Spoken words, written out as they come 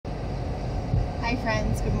Hi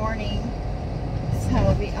friends, good morning.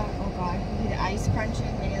 So we are, oh god, we did ice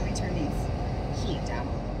crunching. Maybe let me turn these heat down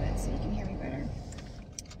a little bit so you can hear me better.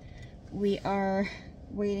 We are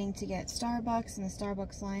waiting to get Starbucks in the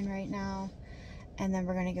Starbucks line right now. And then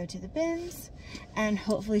we're gonna go to the bins and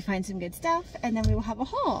hopefully find some good stuff. And then we will have a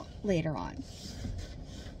haul later on.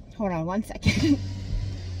 Hold on one second.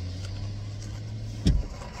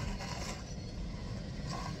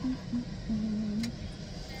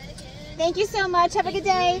 Thank you so much. Have a good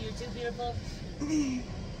day. You're too beautiful.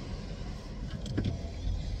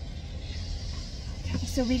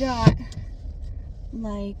 So we got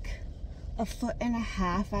like a foot and a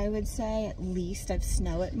half, I would say, at least, of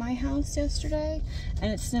snow at my house yesterday.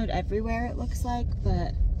 And it snowed everywhere, it looks like,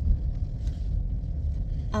 but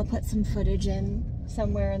I'll put some footage in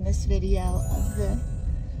somewhere in this video of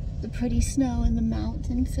the pretty snow in the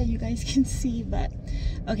mountain so you guys can see. But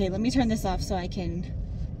okay, let me turn this off so I can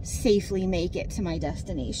safely make it to my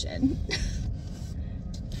destination.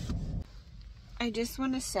 I just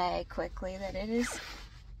want to say quickly that it is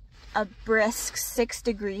a brisk 6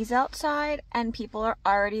 degrees outside and people are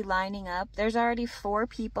already lining up. There's already 4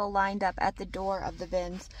 people lined up at the door of the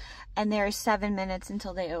bins and there are 7 minutes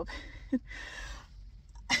until they open.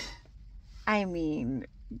 I mean,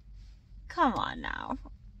 come on now.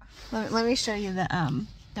 Let me show you the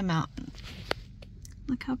mountain.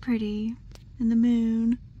 Look how pretty, and the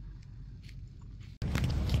moon.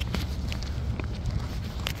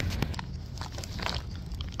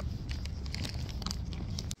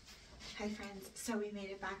 Hi friends, so we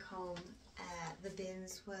made it back home. The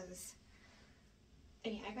bins was,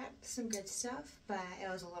 I got some good stuff, but it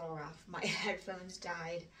was a little rough. My headphones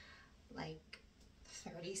died like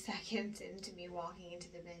 30 seconds into me walking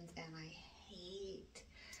into the bins, and I hate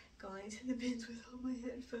going to the bins with all my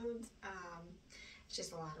headphones. It's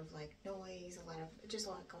just a lot of like noise, just a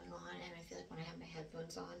lot going on, and I feel like when I have my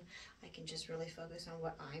headphones on, I can just really focus on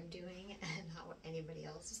what I'm doing and not what anybody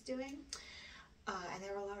else is doing. And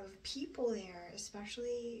there were a lot of people there,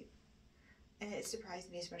 especially, and it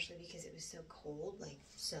surprised me, especially because it was so cold, like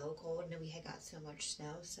so cold, and we had got so much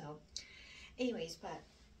snow. So anyways,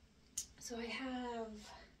 so I have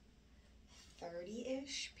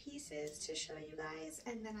 30-ish pieces to show you guys,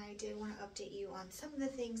 and then I did want to update you on some of the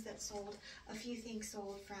things that sold. A few things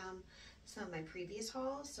sold from some of my previous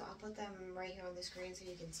hauls, so I'll put them right here on the screen so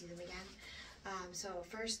you can see them again. So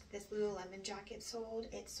first, this Lululemon jacket sold.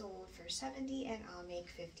 It sold for $70 and I'll make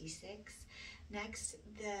 $56. Next,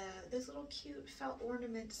 those little cute felt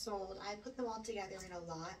ornaments sold. I put them all together in a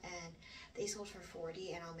lot and they sold for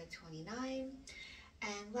 $40 and I'll make $29.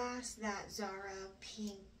 And last, that Zara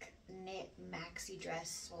pink knit maxi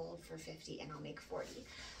dress sold for $50 and I'll make $40.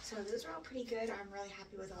 So those are all pretty good. I'm really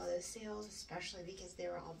happy with all those sales, especially because they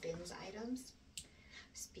were all bins items.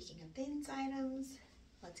 Speaking of bins items,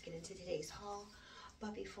 let's get into today's haul.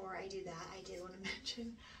 But before I do that, I did want to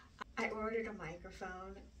mention I ordered a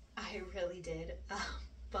microphone. I really did,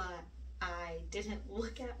 but I didn't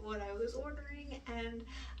look at what I was ordering, and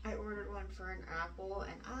I ordered one for an Apple,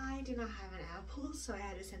 and I do not have an Apple, so I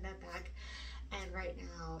had to send that back. And right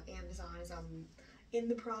now, Amazon is in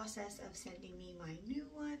the process of sending me my new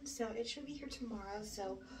one, so it should be here tomorrow.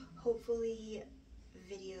 So hopefully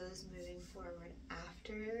videos moving forward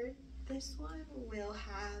after this one will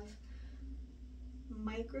have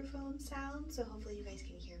microphone sound, so hopefully you guys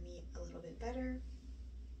can hear me a little bit better.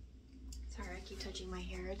 Sorry, I keep touching my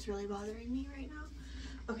hair. It's really bothering me right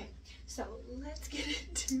now. Okay, so let's get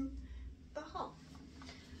into the haul.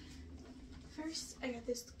 First, I got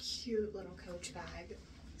this cute little Coach bag.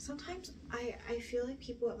 Sometimes I feel like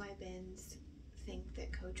people at my bins think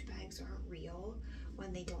that Coach bags aren't real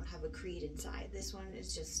when they don't have a creed inside. This one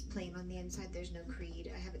is just plain on the inside. There's no creed.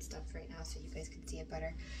 I have it stuffed right now so you guys can see it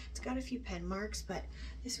better. It's got a few pen marks, but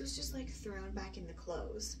this was just like thrown back in the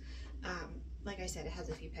clothes. Like I said, it has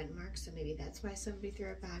a few pen marks, so maybe that's why somebody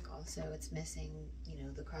threw it back. Also, it's missing, you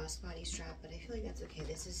know, the crossbody strap, but I feel like that's okay.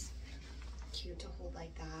 This is cute to hold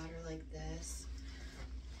like that or like this.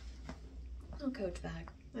 Little Coach bag.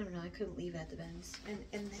 I don't know, I couldn't leave it at the bins.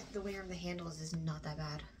 And the wear of the handles is not that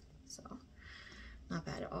bad, so not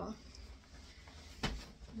bad at all.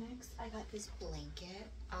 Next, I got this blanket.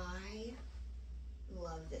 I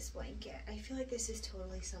love this blanket. I feel like this is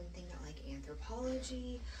totally something that like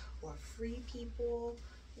Anthropology or Free People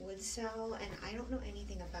would sell, and I don't know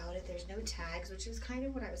anything about it. There's no tags, which is kind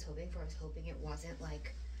of what I was hoping for. I was hoping it wasn't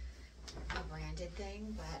like a branded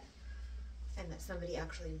thing, but and that somebody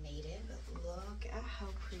actually made it. But look at how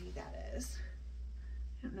pretty that is.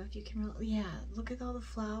 I don't know if you can really, yeah, look at all the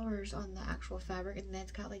flowers on the actual fabric, and then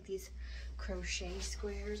it's got like these crochet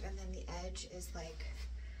squares, and then the edge is like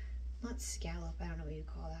not scallop, I don't know what you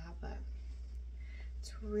call that, but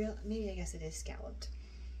it's real, maybe I guess it is scalloped.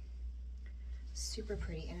 Super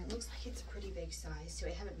pretty, and it looks like it's a pretty big size too. I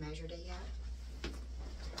haven't measured it yet,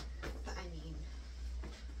 but I mean,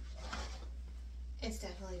 it's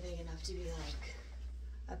definitely big enough to be like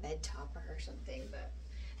a bed topper or something. But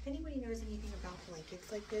if anybody knows anything about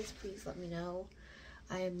blankets like this, please let me know.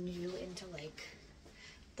 I am new into like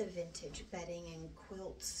the vintage bedding and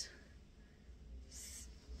quilts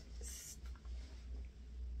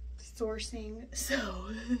sourcing, so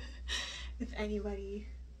if anybody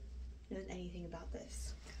knows anything about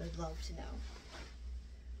this, I would love to know.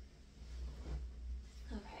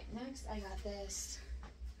 Okay, next I got this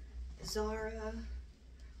Zara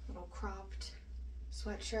little cropped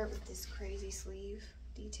sweatshirt with this crazy sleeve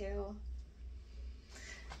detail.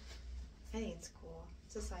 I think it's cool.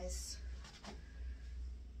 It's a size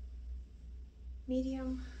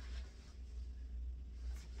medium.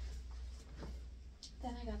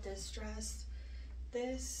 Then I got this dress.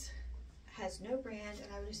 This has no brand,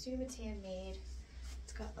 and I would assume it's handmade.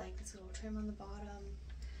 It's got like this little trim on the bottom,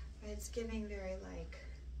 but it's giving very like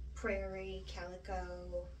prairie,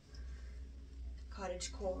 calico,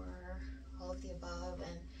 cottagecore, all of the above.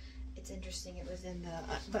 And it's interesting, it was in the,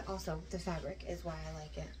 but also the fabric is why I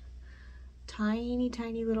like it. Tiny,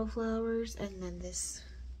 tiny little flowers, and then this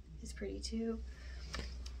is pretty too.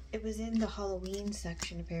 It was in the Halloween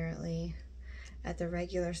section apparently at the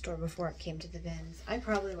regular store before it came to the bins. I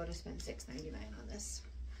probably would have spent $6.99 on this,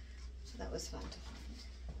 so that was fun to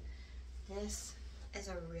find. This is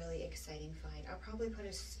a really exciting find. I'll probably put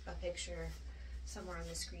a picture somewhere on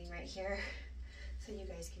the screen right here so you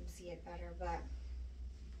guys can see it better, but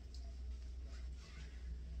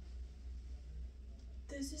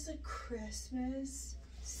this is a Christmas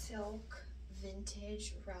silk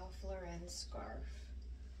vintage Ralph Lauren scarf.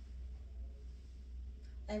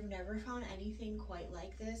 I've never found anything quite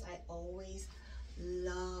like this. I always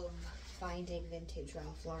love finding vintage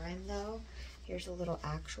Ralph Lauren though. Here's a little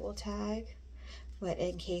actual tag, but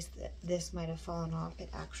in case this might have fallen off, it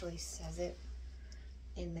actually says it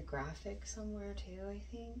in the graphic somewhere too, I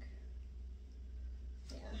think.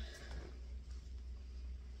 Yeah.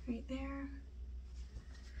 Right there.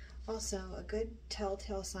 Also, a good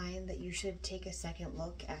telltale sign that you should take a second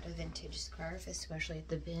look at a vintage scarf, especially at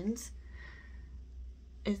the bins,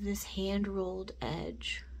 is this hand-rolled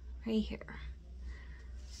edge right here.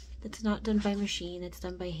 That's not done by machine, it's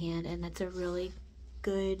done by hand, and that's a really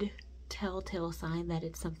good telltale sign that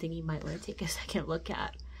it's something you might want to take a second look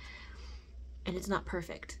at. And it's not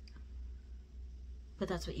perfect, but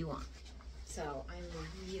that's what you want. So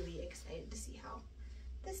I'm really excited to see how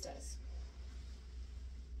this does.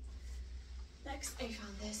 Next, I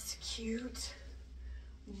found this cute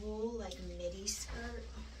wool like midi skirt.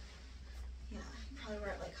 Yeah, you probably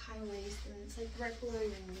wear it like high waist, and it's like right below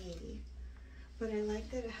your knee. But I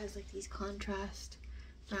like that it has like these contrast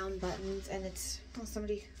round buttons, and it's, well,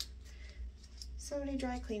 somebody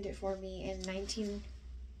dry cleaned it for me in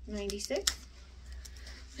 1996.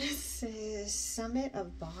 This is Summit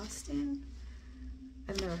of Boston.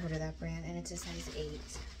 I've never heard of that brand, and it's a size 8.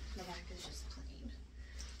 The back is just plain.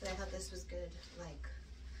 But I thought this was good, like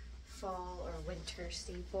fall or winter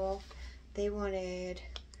staple. They wanted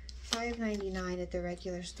 $5.99 at the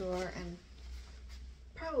regular store, and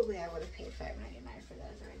probably I would have paid $5.99 for that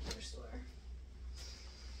at the regular store.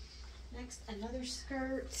 Next, another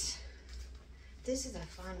skirt. This is a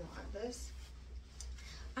fun one. This,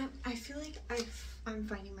 I feel like I'm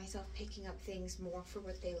finding myself picking up things more for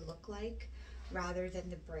what they look like rather than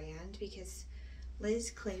the brand, because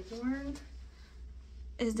Liz Claiborne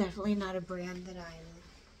is definitely not a brand that I'm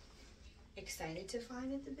excited to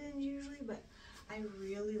find at the bins usually, but I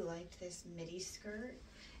really liked this midi skirt.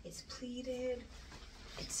 It's pleated,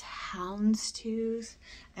 it's houndstooth,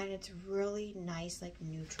 and it's really nice, like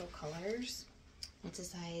neutral colors. It's a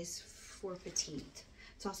size 4 petite.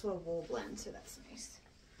 It's also a wool blend, so that's nice.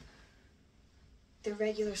 The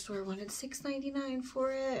regular store wanted $6.99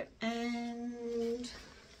 for it, and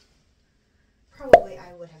probably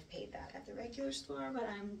I would have paid that at the regular store, but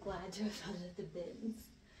I'm glad to have found it at the bins.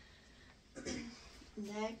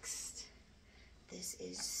 Next, this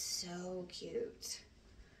is so cute.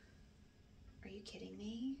 Are you kidding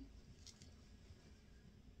me?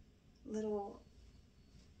 Little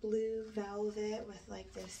blue velvet with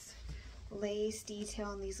like this lace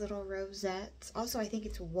detail and these little rosettes. Also, I think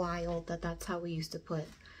it's wild that that's how we used to put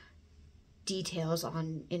details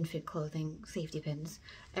on infant clothing safety pins.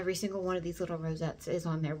 Every single one of these little rosettes is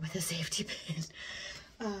on there with a safety pin.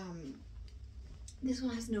 This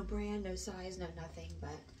one has no brand, no size, no nothing,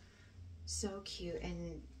 but so cute,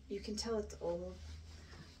 and you can tell it's old.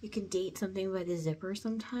 You can date something by the zipper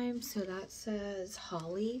sometimes. So that says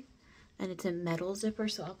Holly, and it's a metal zipper.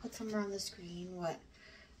 So I'll put somewhere on the screen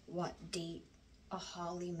what date a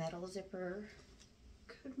Holly metal zipper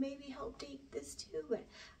could maybe help date this too. But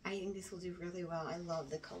I think this will do really well. I love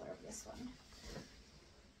the color of this one.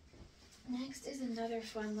 Next is another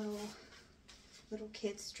fun little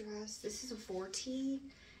kid's dress. This is a 4T,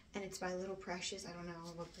 and it's by Little Precious. I don't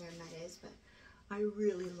know what brand that is, but I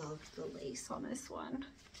really loved the lace on this one.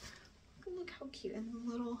 Look how cute. And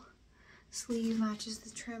the little sleeve matches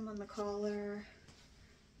the trim on the collar,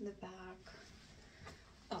 and the back.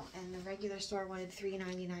 Oh, and the regular store wanted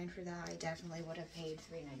 $3.99 for that. I definitely would have paid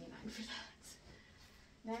 $3.99 for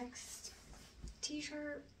that. Next,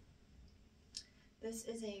 t-shirt. This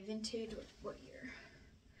is a vintage, what year?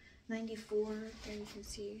 94, there you can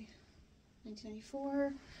see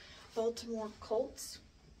 1994 Baltimore Colts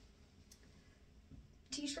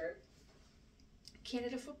t-shirt,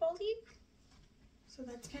 Canada Football League, so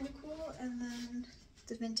that's kind of cool. And then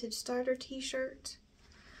the vintage starter t-shirt.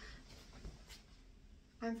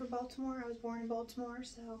 I'm from Baltimore, I was born in Baltimore,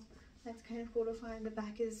 so that's kind of cool to find. The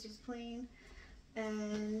back is just plain,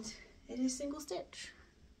 and it is single stitch.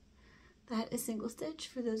 That is single stitch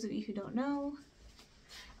for those of you who don't know.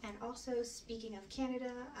 And also, speaking of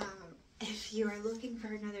Canada, if you are looking for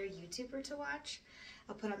another YouTuber to watch,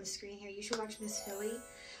 I'll put on the screen here. You should watch Miss Philly.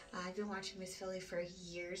 I've been watching Miss Philly for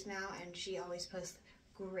years now, and she always posts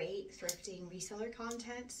great thrifting reseller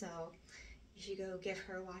content. So you should go give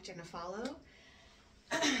her a watch and a follow.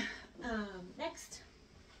 Next,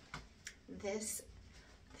 this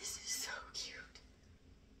is so cute.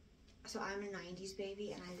 So I'm a 90s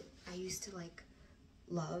baby, and I used to like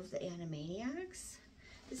love the Animaniacs.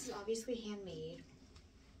 This is obviously handmade,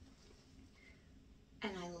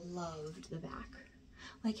 and I loved the back.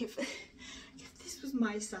 Like if this was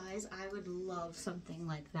my size, I would love something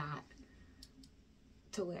like that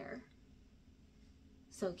to wear.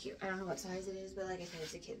 So cute. I don't know what size it is, but like I said,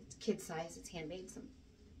 it's a kid size. It's handmade. Some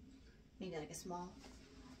maybe like a small.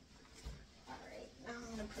 All right, now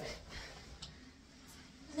I'm gonna put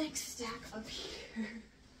the next stack up here.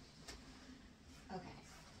 Okay,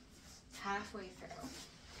 halfway through.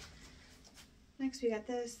 Next we got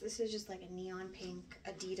this. This is just like a neon pink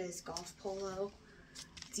Adidas golf polo.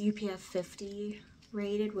 It's UPF 50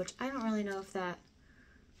 rated, which I don't really know if that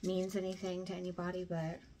means anything to anybody,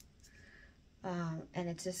 but and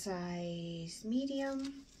it's a size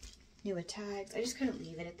medium, new with tags. I just couldn't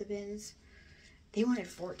leave it at the bins. They wanted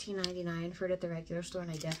 $14.99 for it at the regular store,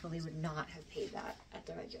 and I definitely would not have paid that at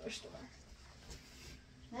the regular store.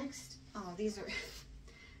 Next, oh, these are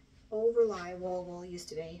old reliable, well, used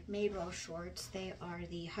to be, Madewell shorts. They are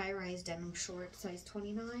the high-rise denim shorts, size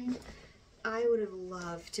 29. I would have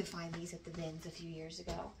loved to find these at the bins a few years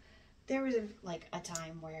ago. There was a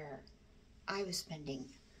time where I was spending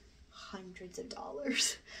hundreds of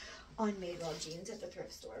dollars on Madewell jeans at the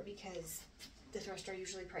thrift store, because the thrift store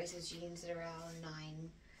usually prices jeans at around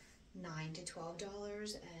 $9 to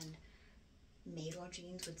 $12, and Madewell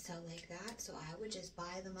jeans would sell like that, so I would just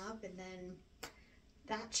buy them up, and then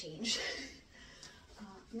that changed.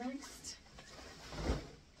 Next,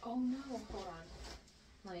 oh no, hold on,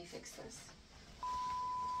 let me fix this.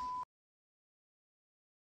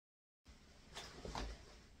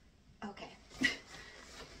 Okay.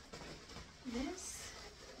 This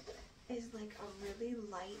is like a really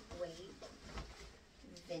lightweight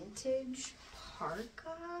vintage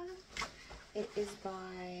parka. It is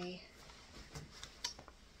by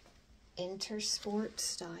Intersport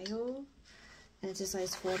Style, and it's a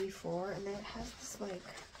size 44, and then it has this like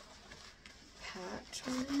patch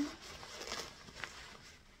on it.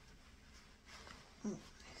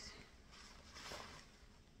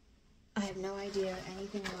 I have no idea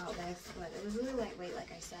anything about this, but it was really lightweight,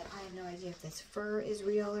 like I said. I have no idea if this fur is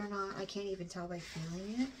real or not. I can't even tell by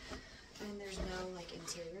feeling it. And there's no like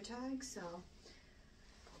interior tag, so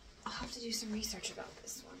I'll have to do some research about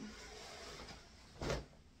this one.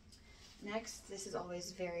 Next, this is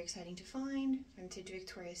always very exciting to find. Vintage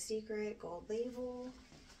Victoria's Secret gold label.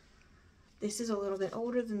 This is a little bit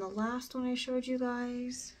older than the last one I showed you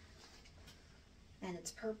guys. And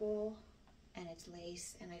it's purple, and it's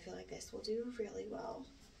lace, and I feel like this will do really well.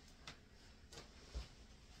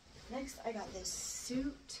 Next, I got this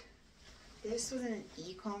suit. This was in an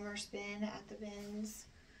e-commerce bin at the bins.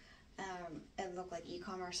 It looked like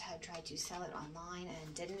e-commerce had tried to sell it online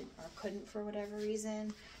and didn't, or couldn't for whatever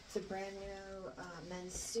reason. It's a brand new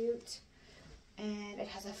men's suit, and it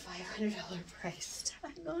has a $500 price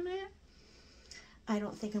tag on it. I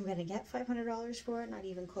don't think I'm gonna get $500 for it, not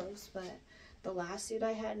even close, but the last suit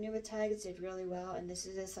I had new with tags did really well, and this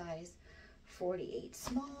is a size 48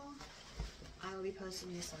 small. I will be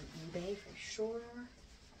posting this on eBay for sure.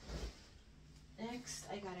 Next,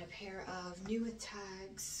 I got a pair of new with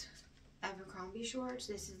tags Abercrombie shorts.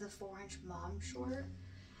 This is the 4-inch mom short.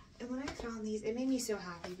 And when I found these, it made me so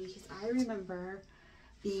happy because I remember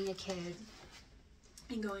being a kid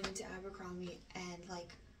and going into Abercrombie and like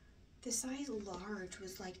the size large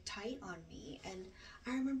was like tight on me. And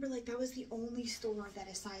I remember like that was the only store that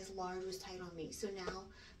a size large was tight on me. So now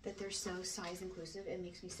that they're so size inclusive, it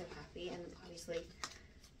makes me so happy. And obviously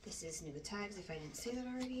this is new with tags if I didn't say that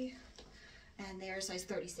already. And they are size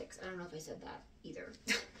 36. I don't know if I said that either.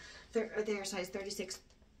 they are size 36,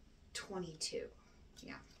 22.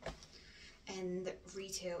 Yeah. And the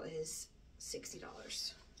retail is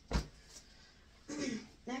 $60.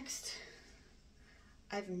 Next,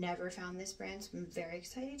 I've never found this brand, so I'm very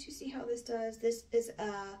excited to see how this does. This is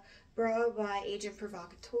a bra by Agent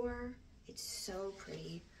Provocateur. It's so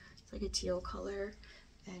pretty. It's like a teal color,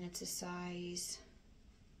 and it's a size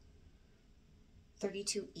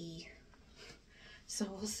 32E. So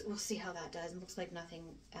we'll see how that does. It looks like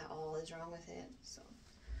nothing at all is wrong with it, so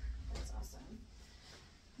that's awesome.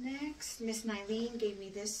 Next, Miss Nylene gave me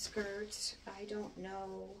this skirt. I don't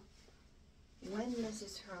know when this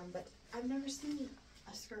is from, but I've never seen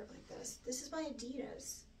a skirt like this. This is by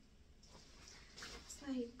Adidas. It's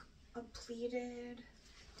like a pleated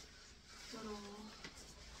little,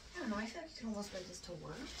 I don't know, I feel like you can almost wear this to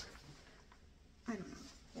work. I don't know,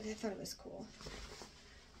 but I thought it was cool.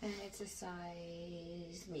 And it's a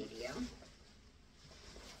size medium.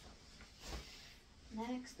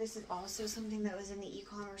 Next, this is also something that was in the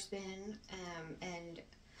e-commerce bin, and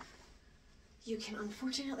you can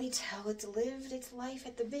unfortunately tell it's lived its life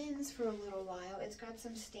at the bins for a little while. It's got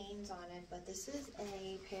some stains on it, but this is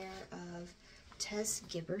a pair of Tess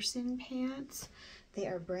Giberson pants. They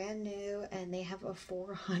are brand new, and they have a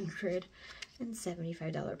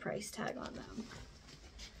 $475 price tag on them.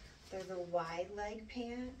 They're the wide leg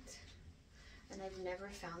pant, and I've never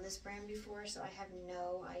found this brand before, so I have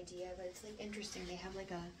no idea, but it's like interesting. They have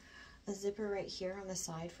like a zipper right here on the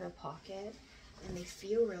side for a pocket, and they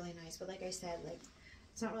feel really nice, but like I said, like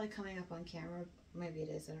it's not really coming up on camera. Maybe it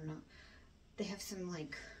is, I don't know. They have some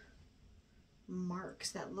like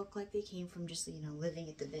marks that look like they came from just, you know, living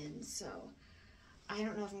at the bins, so I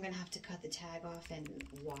don't know if I'm gonna have to cut the tag off and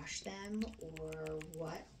wash them or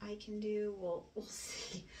what I can do. We'll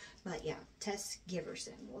see. But yeah, Tess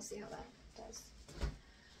Giberson. We'll see how that does.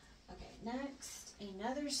 Okay, next,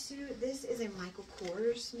 another suit. This is a Michael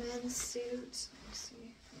Kors men's suit. Let's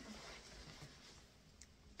see.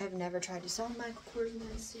 I've never tried to sell a Michael Kors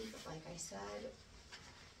men's suit, but like I said,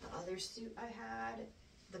 the other suit I had,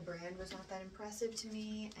 the brand was not that impressive to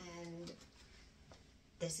me, and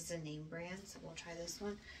this is a name brand, so we'll try this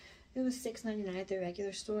one. It was $6.99 at the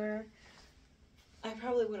regular store. I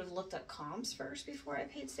probably would have looked up comps first before I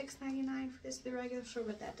paid $6.99 for this at the regular store,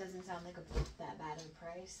 but that doesn't sound like that bad of a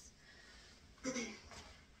price.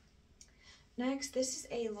 Next, this is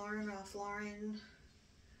a Lauren Ralph Lauren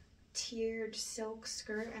tiered silk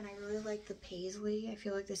skirt, and I really like the paisley. I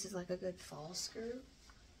feel like this is like a good fall skirt.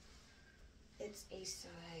 It's a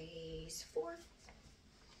size 4.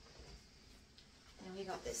 And we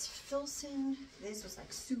got this Filson. This was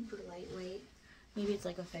like super lightweight. Maybe it's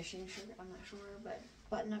like a fishing shirt, I'm not sure, but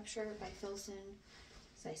button-up shirt by Filson,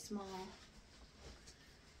 size small.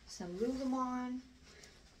 Some Lululemon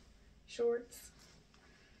shorts.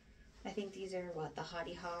 I think these are what, the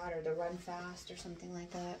Hottie Hot or the Run Fast or something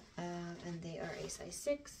like that. And they are a size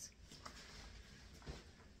 6.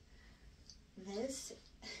 This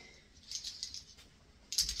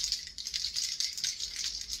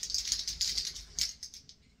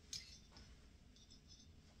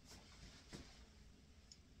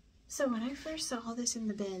So when I first saw this in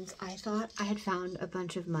the bins, I thought I had found a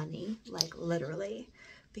bunch of money, like literally,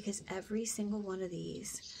 because every single one of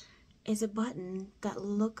these is a button that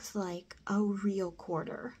looks like a real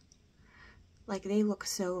quarter. Like they look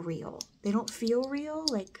so real. They don't feel real,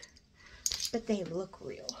 like, but they look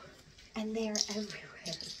real. And they're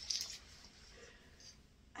everywhere.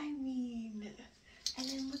 I mean, and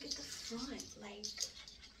then look at the front, like,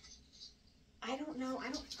 I don't know,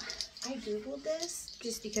 I googled this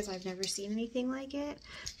just because I've never seen anything like it.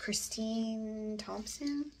 Christine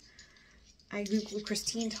Thompson. I googled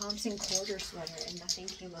Christine Thompson quarter sweater and nothing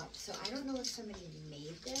came up. So I don't know if somebody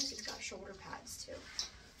made this. It's got shoulder pads too.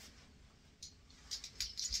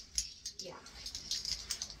 Yeah.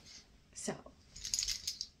 So,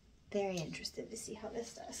 very interested to see how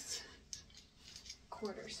this does.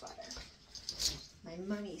 Quarter sweater. My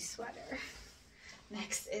money sweater.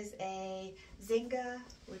 Next is a Zynga,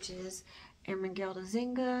 which is Ermengelda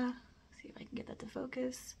Zynga. See if I can get that to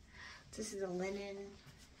focus. This is a linen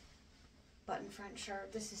button front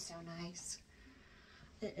shirt. This is so nice.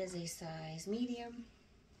 It is a size medium.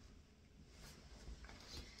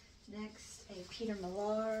 Next, a Peter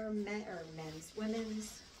Millar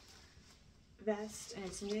women's vest, and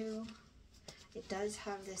it's new. It does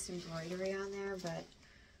have this embroidery on there, but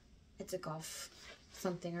it's a golf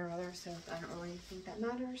something or other, so I don't really think that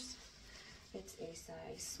matters. It's a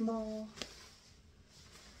size small.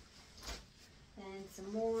 And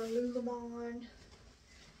some more Lululemon.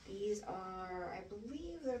 These are, I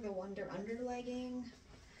believe they're the Wonder Under legging.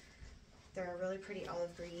 They're a really pretty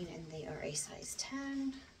olive green, and they are a size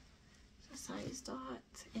 10. A size dot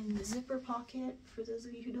in the zipper pocket. For those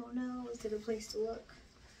of you who don't know, is it a place to look?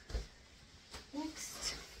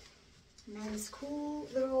 Next, men's cool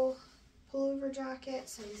little pullover jacket,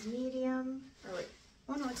 size medium. Or wait,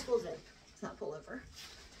 oh no, it's full zip. It's not pullover.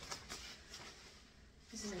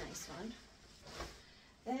 This is a nice one.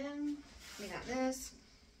 Then we got this.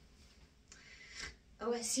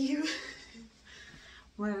 OSU.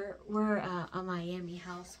 We're a Miami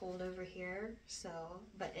household over here, so,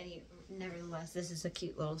 but nevertheless, this is a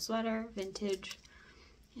cute little sweater, vintage.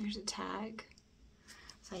 There's a tag,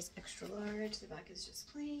 size extra large. The back is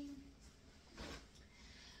just plain.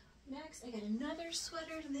 Next, I got another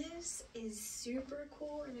sweater. This is super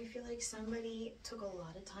cool, and I feel like somebody took a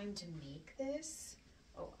lot of time to make this.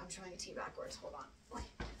 Oh, I'm showing it to you backwards. Hold on.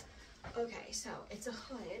 Okay, so it's a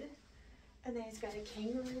hood. And then it's got a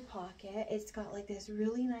kangaroo pocket. It's got like this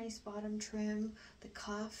really nice bottom trim, the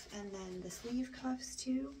cuff, and then the sleeve cuffs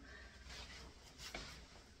too.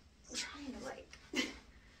 I'm trying to like, here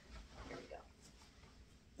we go.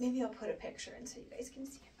 Maybe I'll put a picture in so you guys can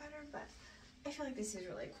see it better, but I feel like this is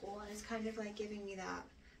really cool, and it's kind of like giving me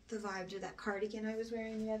the vibes of that cardigan I was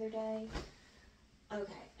wearing the other day.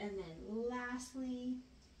 Okay, and then lastly,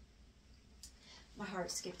 my heart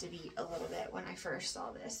skipped a beat a little bit when I first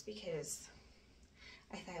saw this because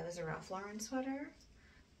I thought it was a Ralph Lauren sweater,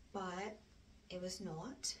 but it was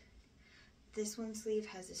not. This one sleeve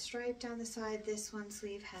has a stripe down the side. This one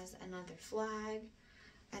sleeve has another flag.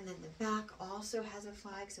 And then the back also has a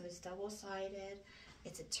flag, so it's double-sided.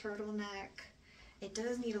 It's a turtleneck. It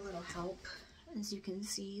does need a little help, as you can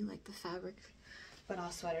see, like the fabric, but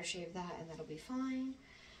I'll sweater shave that and that'll be fine.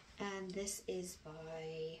 And this is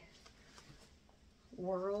by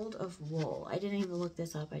World of Wool. I didn't even look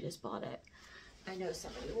this up, I just bought it. I know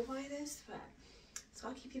somebody will buy this, but so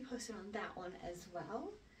I'll keep you posted on that one as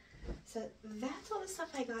well. So that's all the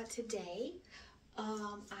stuff I got today.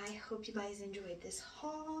 I hope you guys enjoyed this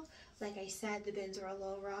haul. Like I said, the bins were a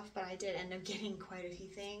little rough, but I did end up getting quite a few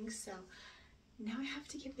things. So now I have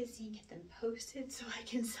to get busy and get them posted so I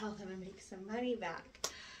can sell them and make some money back.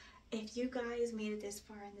 If you guys made it this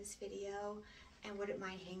far in this video and wouldn't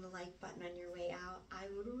mind hitting the like button on your way out, I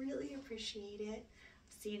would really appreciate it.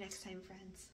 See you next time, friends.